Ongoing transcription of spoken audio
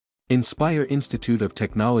Inspire Institute of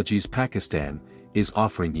Technologies Pakistan is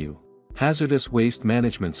offering you Hazardous Waste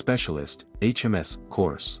Management Specialist (HMS)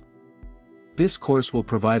 course. This course will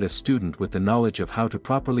provide a student with the knowledge of how to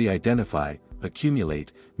properly identify,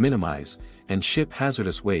 accumulate, minimize, and ship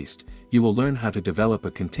hazardous waste. You will learn how to develop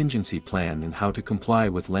a contingency plan and how to comply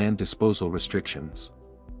with land disposal restrictions.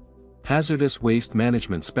 Hazardous Waste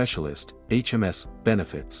Management Specialist (HMS)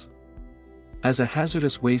 benefits. As a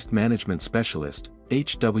Hazardous Waste Management Specialist,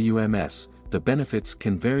 HWMS, the benefits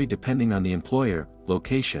can vary depending on the employer,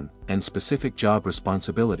 location, and specific job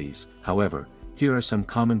responsibilities. However, here are some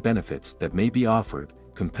common benefits that may be offered: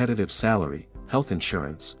 competitive salary, health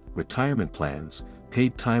insurance, retirement plans,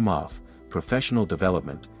 paid time off, professional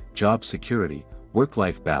development, job security,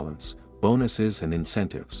 work-life balance, bonuses and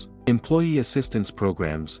incentives, employee assistance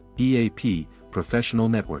programs, EAP, professional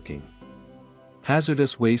networking.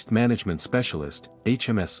 Hazardous Waste Management Specialist,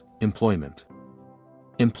 HMS, employment.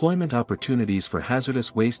 Employment opportunities for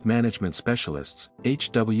Hazardous Waste Management Specialists,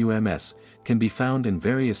 HWMS, can be found in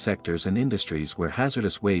various sectors and industries where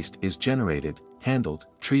hazardous waste is generated, handled,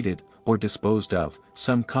 treated, or disposed of.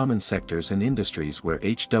 Some common sectors and industries where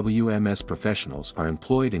HWMS professionals are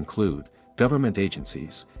employed include government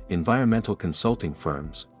agencies, environmental consulting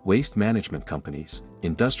firms, waste management companies,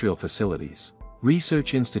 industrial facilities,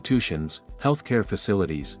 research institutions, healthcare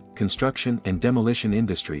facilities, construction and demolition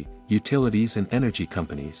industry, utilities and energy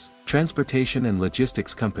companies, transportation and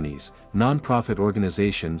logistics companies, non-profit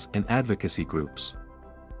organizations and advocacy groups.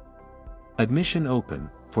 Admission open.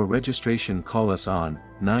 For registration, call us on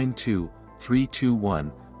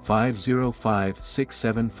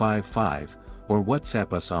 92-321-505-6755 or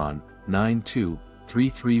WhatsApp us on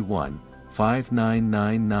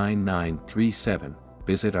 92-331-5999937.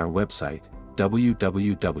 Visit our website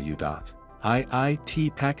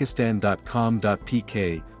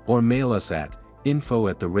www.iitpakistan.com.pk or mail us at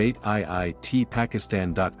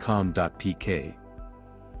info@iitpakistan.com.pk.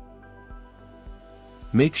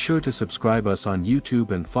 Make sure to subscribe us on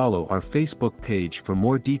YouTube and follow our Facebook page for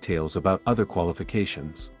more details about other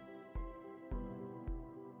qualifications.